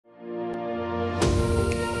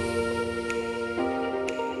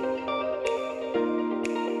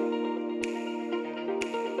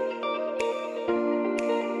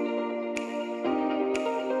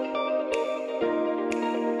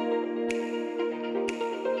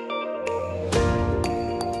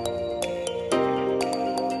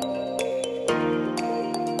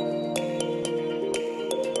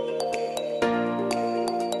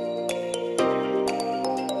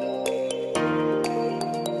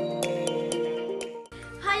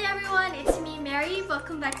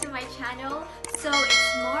welcome back to my channel. So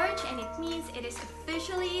it's March and it means it is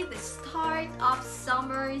officially the start of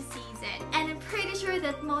summer season. And I'm pretty sure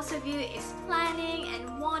that most of you is planning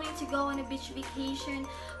and wanting to go on a beach vacation.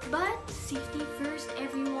 But safety first,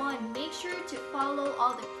 everyone. Make sure to follow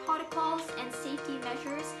all the protocols and safety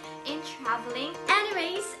measures in traveling.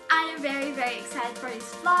 Anyways, I am very excited for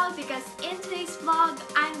this vlog because in today's vlog,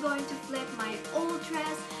 I'm going to flip my old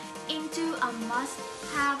dress into a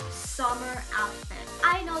must-have summer outfit.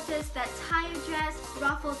 I noticed that tire dress,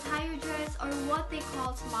 ruffle tire dress, or what they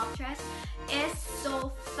call smock dress is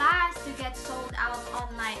so fast to get sold out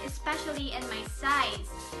online, especially in my size.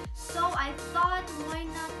 So I thought, why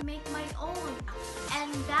not make my own?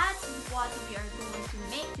 And that's what we are going to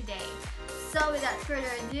make today. So without further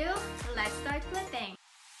ado, let's start flipping.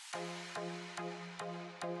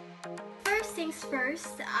 First things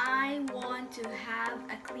first, I want to have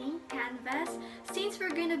a clean canvas. Since we're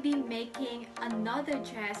gonna be making another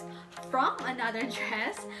dress from another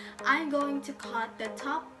dress, I'm going to cut the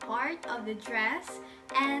top part of the dress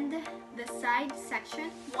and the side section,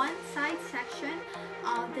 one side section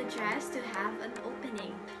of the dress to have an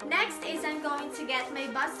opening. Next is I'm going to get my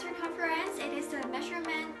bust circumference. It is the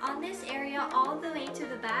measurement on this area all the way to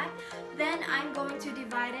the back. Then I'm going to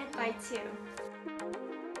divide it by 2.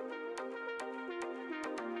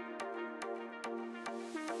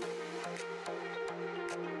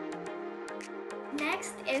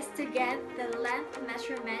 Next is to get the length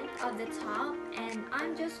measurement of the top, and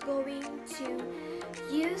I'm just going to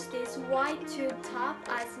use this white tube top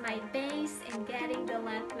as my base in getting the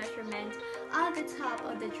length measurement of the top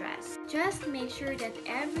of the dress. Just make sure that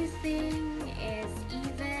everything is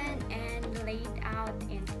even and laid out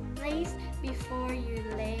in place before you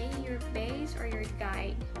lay your base or your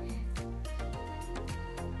guide.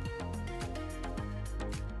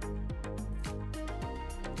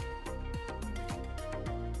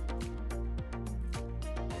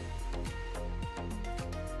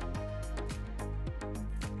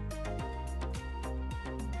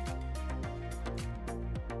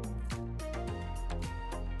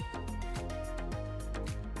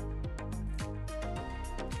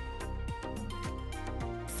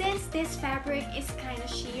 Since this fabric is kind of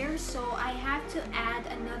sheer, so I have to add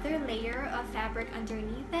another layer of fabric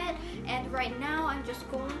underneath it, and right now I'm just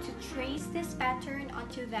going to trace this pattern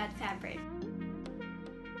onto that fabric.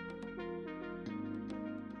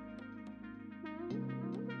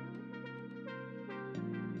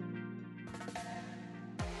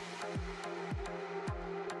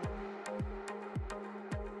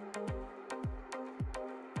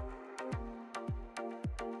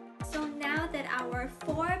 So now that our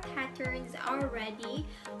 4 patterns are ready,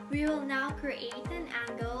 we will now create an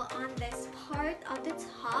angle on this part of the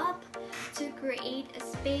top to create a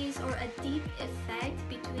space or a deep effect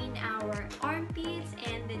between our armpits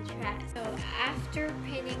and the dress. So after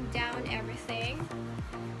pinning down everything,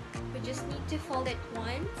 we just need to fold it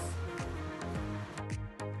once.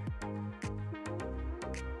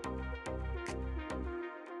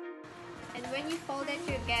 And when you fold it,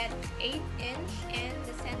 you get 8 inch and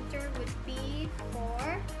the center would be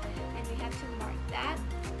 4, and we have to mark that.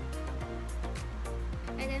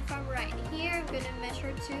 And then from right here, I'm going to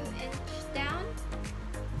measure 2 inches down.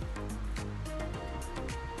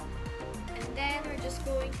 And then we're just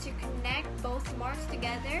going to connect both marks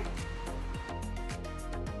together.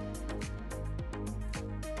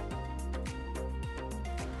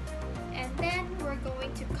 And then we're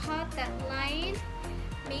going to cut that line.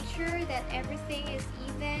 Make sure that everything is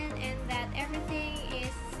even and that everything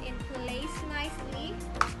is in place nicely.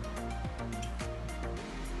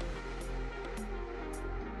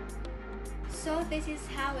 So this is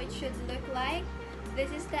how it should look like. This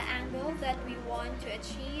is the angle that we want to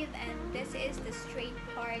achieve, and this is the straight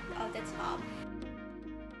part of the top.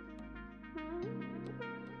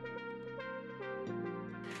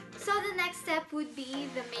 So the next step would be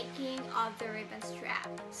the making of the ribbon strap.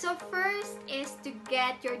 So first is to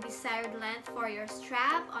get your desired length for your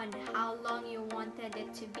strap on how long you wanted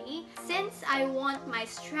it to be. Since I want my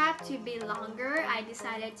strap to be longer, I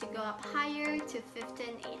decided to go up higher to 15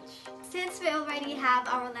 inch. Since we already have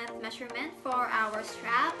our length measurement for our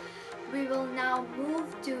strap, we will now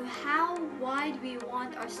move to how wide we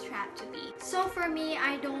want our strap to be. So for me,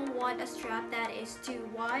 I don't want a strap that is too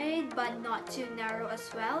wide but not too narrow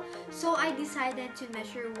as well. So I decided to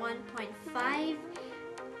measure 1.5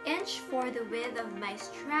 inch for the width of my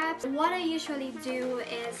straps. What I usually do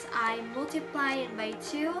is I multiply it by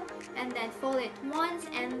 2 and then fold it once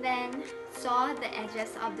and then sew the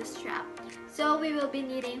edges of the strap. So we will be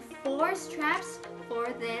needing 4 straps for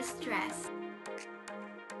this dress.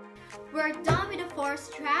 We're done with the 4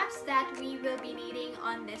 straps that we will be needing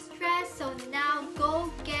on this dress. So now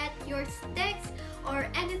go get your sticks or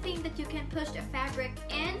anything that you can push the fabric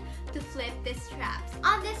in to flip the straps.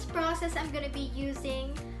 On this process, I'm going to be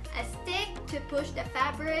using a stick to push the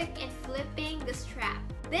fabric and flipping the strap.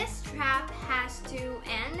 This strap has 2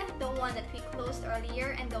 ends, the one that we closed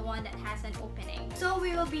earlier and the one that has an opening. So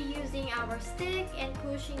we will be using our stick and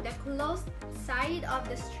pushing the closed side of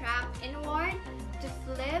the strap inward to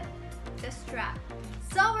flip the strap.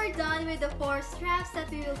 So we're done with the 4 straps that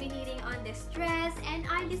we will be needing on this dress, and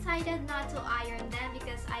I decided not to iron them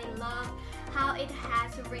because I love how it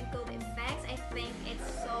has wrinkled effects. I think it's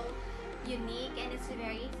so unique and it's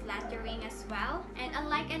very flattering as well. And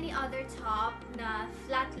unlike any other top na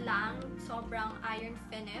flat lang, sobrang iron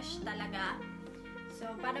finish talaga. So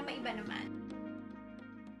para maiba naman.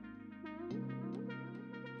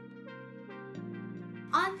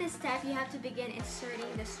 On this step, you have to begin inserting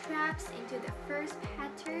the straps into the first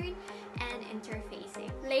pattern and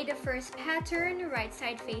interfacing. Lay the first pattern right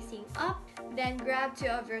side facing up, then grab 2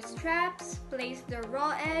 of your straps, place the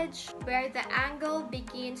raw edge where the angle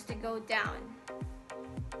begins to go down.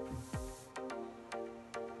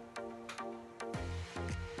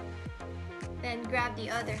 Then grab the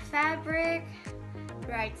other fabric,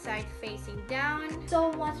 right side facing down. So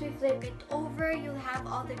once we flip it over, you'll have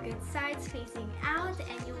all the good sides facing out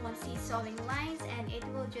and you won't see sewing lines and it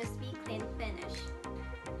will just be clean finish.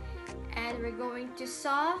 And we're going to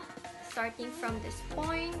sew starting from this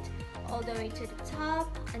point all the way to the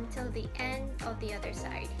top until the end of the other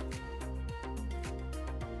side.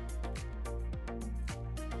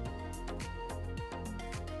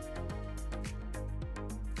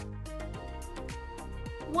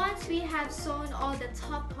 Once we have sewn all the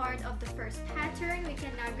top part of the first pattern, we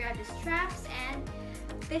can now grab the straps, and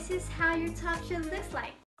this is how your top should look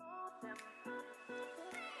like.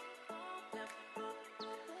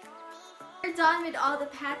 We're done with all the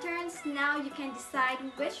patterns. Now you can decide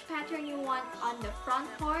which pattern you want on the front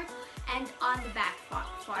part and on the back part.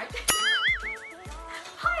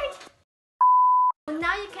 Hi!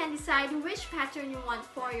 Now you can decide which pattern you want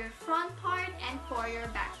for your front part and for your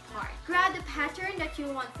back part. Grab the pattern that you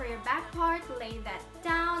want for your back part, lay that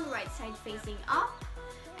down, right side facing up,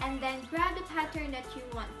 and then grab the pattern that you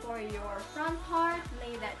want for your front part,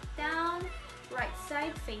 lay that down, right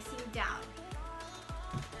side facing down.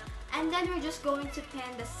 And then we're just going to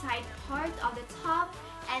pin the side part of the top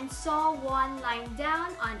and sew 1 line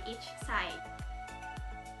down on each side.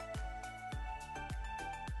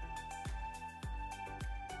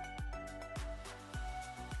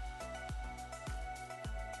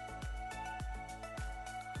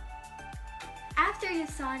 After you've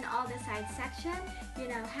sewn all the side section, you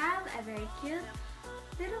now have a very cute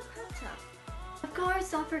little crop top. Of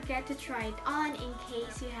course, don't forget to try it on in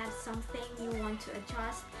case you have something you want to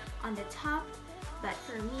adjust on the top, but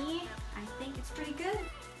for me, I think it's pretty good.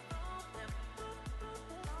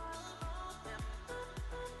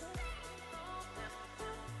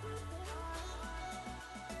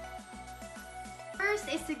 First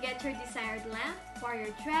is to get your desired length for your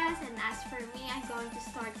dress, and as for me, I'm going to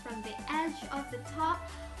start from the edge of the top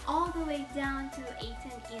all the way down to 18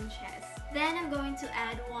 inches. Then I'm going to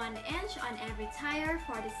add 1 inch on every tire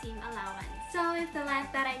for the seam allowance. So if the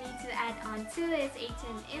length that I need to add on to is 18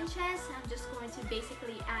 inches, I'm just going to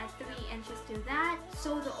basically add 3 inches to that.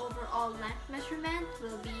 So the overall length measurement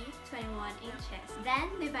will be 21 inches. Then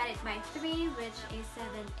divide it by 3, which is 7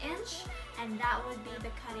 inch, and that would be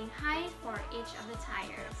the cutting height for each of the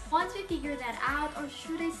tires. Once we figure that out, or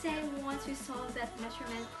should I say once we solve that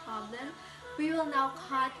measurement problem, we will now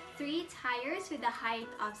cut 3 tires with a height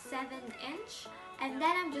of 7 inch, and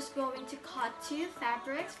then I'm just going to cut 2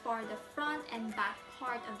 fabrics for the front and back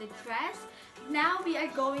part of the dress. Now we are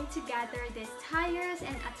going to gather these tires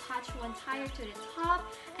and attach 1 tire to the top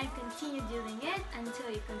and continue doing it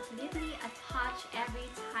until you completely attach every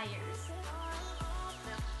tires.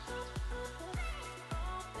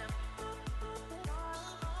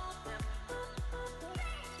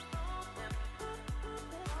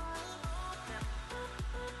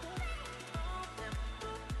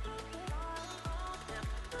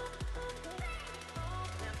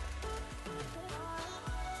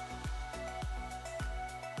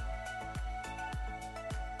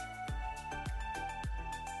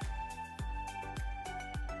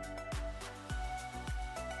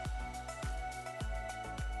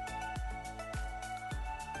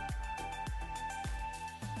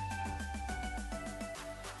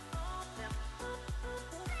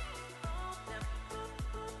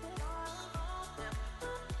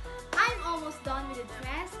 almost done with the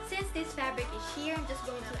dress. Since this fabric is sheer, I'm just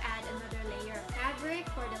going to add another layer of fabric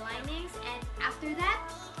for the linings, and after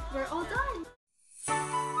that, we're all done!